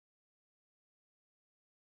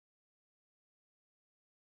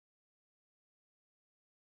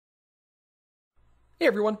Hey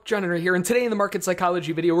everyone, John Henry here, and today in the market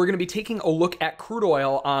psychology video, we're going to be taking a look at crude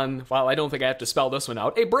oil on, well, I don't think I have to spell this one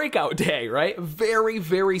out, a breakout day, right? Very,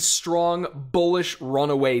 very strong, bullish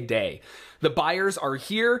runaway day. The buyers are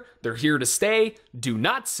here, they're here to stay, do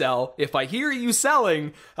not sell. If I hear you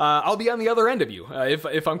selling, I'll be on the other end of you.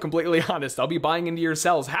 If I'm completely honest, I'll be buying into your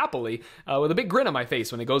sells happily with a big grin on my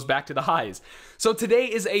face when it goes back to the highs. So today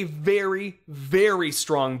is a very, very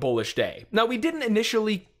strong bullish day. Now, we didn't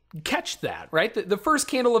initially catch that, right? The first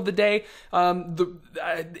candle of the day,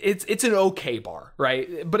 it's an okay bar,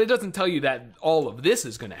 right? But it doesn't tell you that all of this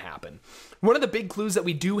is going to happen. One of the big clues that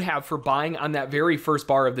we do have for buying on that very first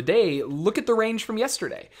bar of the day, look at the range from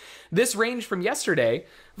yesterday. This range from yesterday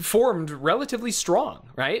formed relatively strong,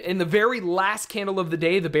 right? In the very last candle of the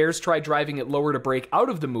day, the bears tried driving it lower to break out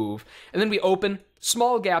of the move, and then we open,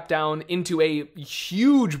 small gap down into a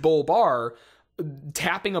huge bull bar,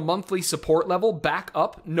 tapping a monthly support level back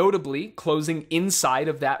up, notably closing inside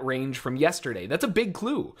of that range from yesterday. That's a big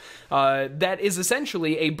clue. That is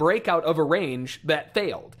essentially a breakout of a range that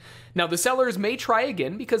failed. Now, the sellers may try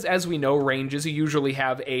again because, as we know, ranges usually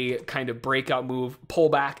have a kind of breakout move, pull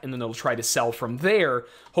back, and then they'll try to sell from there,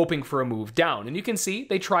 hoping for a move down. And you can see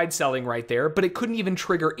they tried selling right there, but it couldn't even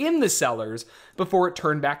trigger in the sellers before it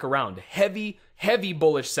turned back around. Heavy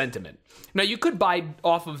bullish sentiment. Now, you could buy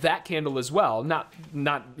off of that candle as well, not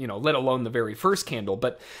let alone the very first candle,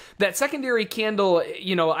 but that secondary candle,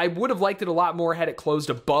 I would have liked it a lot more had it closed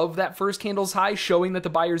above that first candle's high, showing that the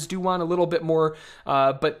buyers do want a little bit more,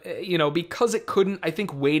 but because it couldn't, I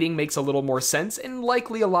think waiting makes a little more sense, and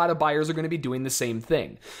likely a lot of buyers are going to be doing the same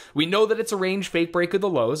thing. We know that it's a range fake break of the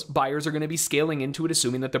lows. Buyers are going to be scaling into it,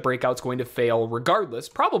 assuming that the breakout's going to fail regardless.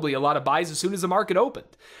 Probably a lot of buys as soon as the market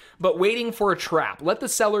opened. But waiting for a trap. Let the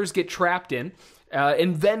sellers get trapped in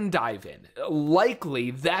and then dive in.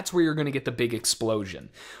 Likely, that's where you're going to get the big explosion.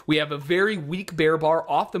 We have a very weak bear bar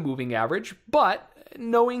off the moving average, but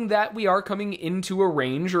knowing that we are coming into a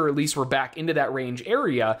range, or at least we're back into that range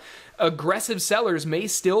area, aggressive sellers may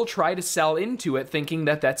still try to sell into it thinking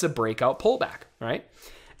that that's a breakout pullback, right?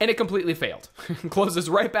 And it completely failed.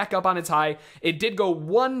 Closes right back up on its high. It did go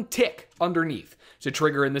one tick underneath to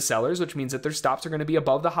trigger in the sellers, which means that their stops are going to be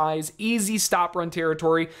above the highs, easy stop run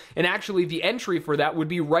territory, and actually the entry for that would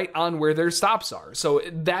be right on where their stops are. So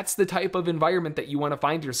that's the type of environment that you want to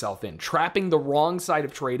find yourself in, trapping the wrong side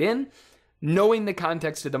of trade in, knowing the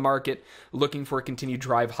context of the market, looking for a continued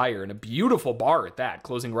drive higher, and a beautiful bar at that,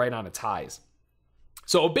 closing right on its highs.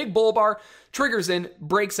 So a big bull bar, triggers in,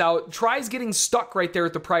 breaks out, tries getting stuck right there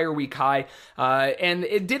at the prior week high, and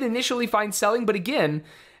it did initially find selling, but again,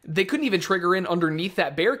 they couldn't even trigger in underneath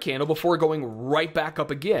that bear candle before going right back up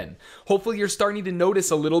again. Hopefully you're starting to notice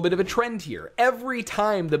a little bit of a trend here. Every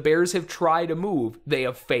time the bears have tried a move, they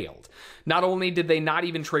have failed. Not only did they not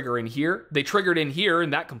even trigger in here, they triggered in here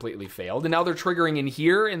and that completely failed. And now they're triggering in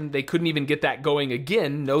here and they couldn't even get that going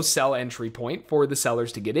again. No sell entry point for the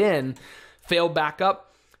sellers to get in. Failed back up.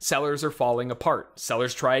 Sellers are falling apart.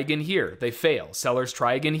 Sellers try again here, they fail. Sellers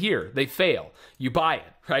try again here, they fail. You buy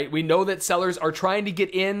it, right? We know that sellers are trying to get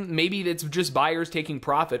in. Maybe it's just buyers taking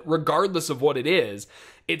profit. Regardless of what it is,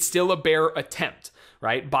 it's still a bear attempt,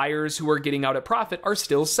 right? Buyers who are getting out at profit are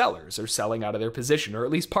still sellers, or selling out of their position, or at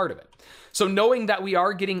least part of it. So knowing that we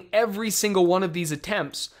are getting every single one of these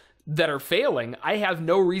attempts that are failing, I have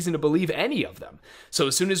no reason to believe any of them. So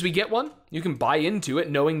as soon as we get one, you can buy into it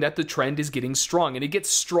knowing that the trend is getting strong, and it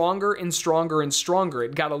gets stronger and stronger and stronger.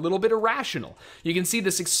 It got a little bit irrational. You can see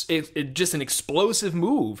this just an explosive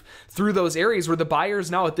move through those areas where the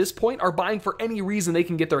buyers now at this point are buying for any reason they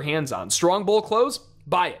can get their hands on. Strong bull close,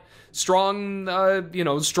 buy it. Strong,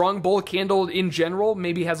 strong bull candle in general,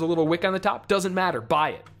 maybe has a little wick on the top, doesn't matter,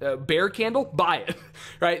 buy it. Bear candle, buy it,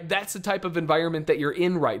 right? That's the type of environment that you're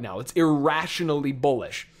in right now. It's irrationally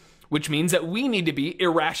bullish, which means that we need to be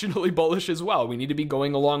irrationally bullish as well. We need to be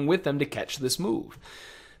going along with them to catch this move.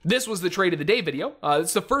 This was the trade of the day video.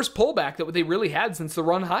 It's the first pullback that they really had since the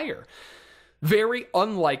run higher. Very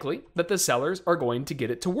unlikely that the sellers are going to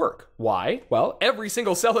get it to work. Why? Well, every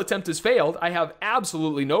single sell attempt has failed. I have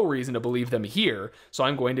absolutely no reason to believe them here, so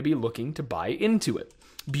I'm going to be looking to buy into it.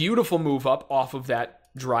 Beautiful move up off of that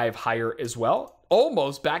drive higher as well.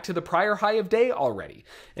 Almost back to the prior high of day already.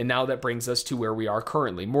 And now that brings us to where we are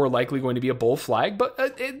currently. More likely going to be a bull flag, but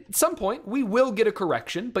at some point we will get a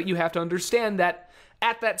correction, but you have to understand that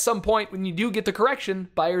at that some point when you do get the correction,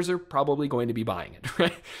 buyers are probably going to be buying it,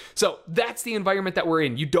 right? So that's the environment that we're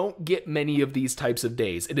in. You don't get many of these types of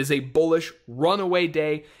days. It is a bullish runaway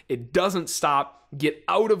day. It doesn't stop. Get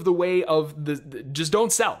out of the way of just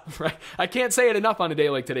don't sell, right? I can't say it enough on a day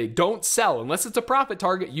like today. Don't sell. Unless it's a profit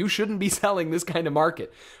target, you shouldn't be selling this kind kind of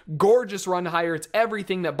market. Gorgeous run higher. It's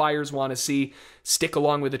everything that buyers want to see. Stick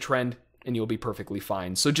along with the trend and you'll be perfectly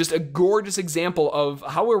fine. So just a gorgeous example of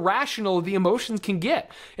how irrational the emotions can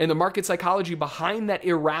get and the market psychology behind that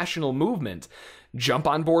irrational movement. Jump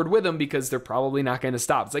on board with them because they're probably not going to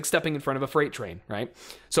stop. It's like stepping in front of a freight train, right?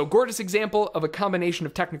 So gorgeous example of a combination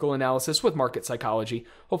of technical analysis with market psychology.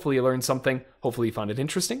 Hopefully you learned something. Hopefully you found it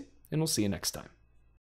interesting, and we'll see you next time.